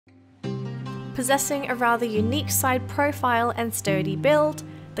Possessing a rather unique side profile and sturdy build,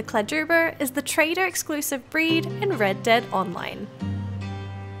 the Kladruber is the trader exclusive breed in Red Dead Online.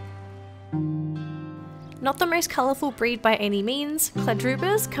 Not the most colourful breed by any means,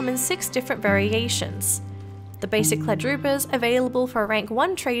 Kladrubers come in 6 different variations. The basic Kladrubers available for rank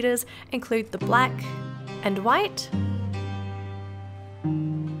 1 traders include the black and white.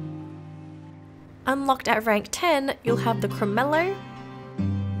 Unlocked at rank 10, you'll have the cremello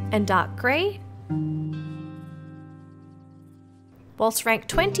and dark grey, whilst rank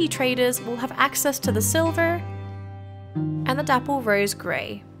 20 traders will have access to the silver and the dapple rose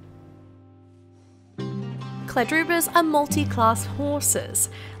grey. Kladrubers are multi-class horses.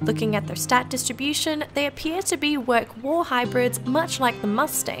 Looking at their stat distribution, they appear to be work war hybrids much like the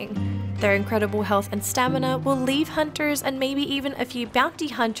Mustang. Their incredible health and stamina will leave hunters and maybe even a few bounty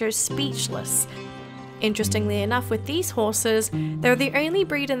hunters speechless. Interestingly enough, with these horses, they're the only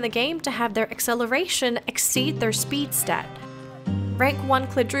breed in the game to have their acceleration exceed their speed stat. Rank 1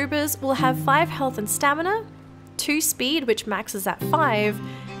 Kladrubers will have 5 health and stamina, 2 speed which maxes at 5,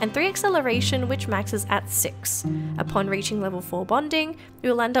 and 3 acceleration which maxes at 6. Upon reaching level 4 bonding,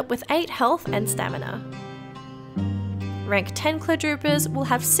 you'll end up with 8 health and stamina. Rank 10 Kladrubers will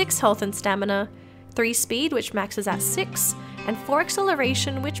have 6 health and stamina, 3 speed which maxes at 6, and 4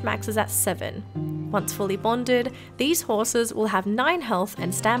 acceleration which maxes at 7. Once fully bonded, these horses will have 9 health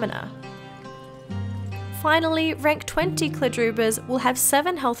and stamina. Finally, rank 20 Kladrubers will have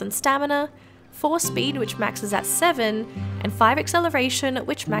 7 health and stamina, 4 speed which maxes at 7, and 5 acceleration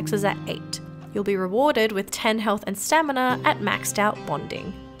which maxes at 8. You'll be rewarded with 10 health and stamina at maxed out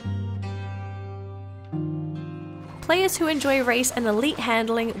bonding. Players who enjoy race and elite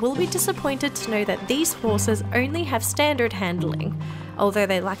handling will be disappointed to know that these horses only have standard handling. Although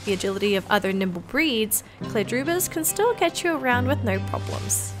they lack the agility of other nimble breeds, Kladrubers can still get you around with no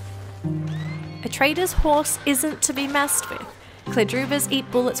problems. A trader's horse isn't to be messed with. Kladrubers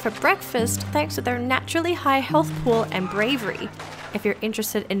eat bullets for breakfast thanks to their naturally high health pool and bravery. If you're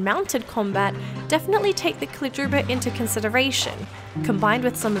interested in mounted combat, definitely take the Kladruber into consideration. Combined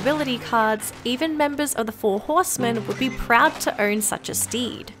with some ability cards, even members of the 4 Horsemen would be proud to own such a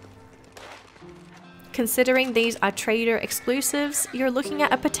steed. Considering these are trader exclusives, you're looking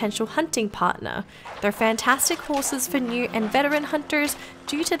at a potential hunting partner. They're fantastic horses for new and veteran hunters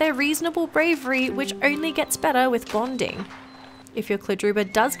due to their reasonable bravery, which only gets better with bonding. If your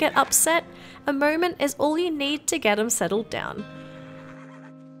Kladruber does get upset, a moment is all you need to get him settled down.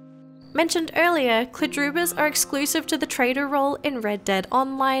 Mentioned earlier, Kladrubers are exclusive to the trader role in Red Dead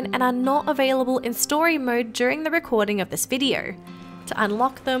Online and are not available in story mode during the recording of this video. To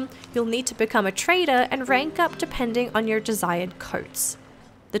unlock them, you'll need to become a trader and rank up depending on your desired coats.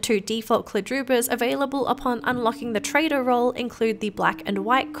 The 2 default Kladrubers available upon unlocking the trader role include the black and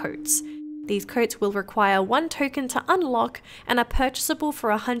white coats. These coats will require 1 token to unlock and are purchasable for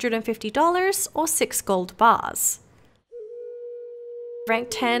 $150 or 6 gold bars. Rank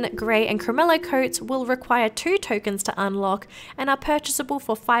 10 grey and cremello coats will require 2 tokens to unlock and are purchasable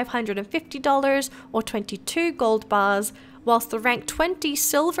for $550 or 22 gold bars, whilst the rank 20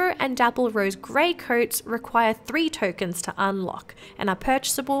 silver and dapple rose grey coats require 3 tokens to unlock and are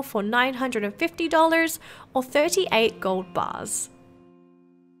purchasable for $950 or 38 gold bars.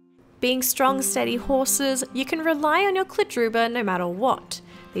 Being strong, steady horses, you can rely on your Kladruber no matter what.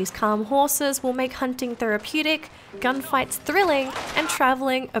 These calm horses will make hunting therapeutic, gunfights thrilling, and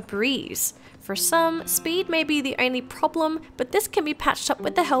travelling a breeze. For some, speed may be the only problem, but this can be patched up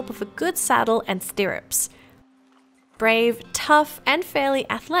with the help of a good saddle and stirrups. Brave, tough, and fairly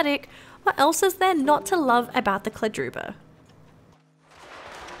athletic, what else is there not to love about the Kladruber?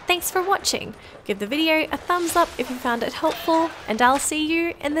 Thanks for watching. Give the video a thumbs up if you found it helpful, and I'll see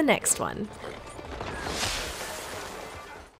you in the next one.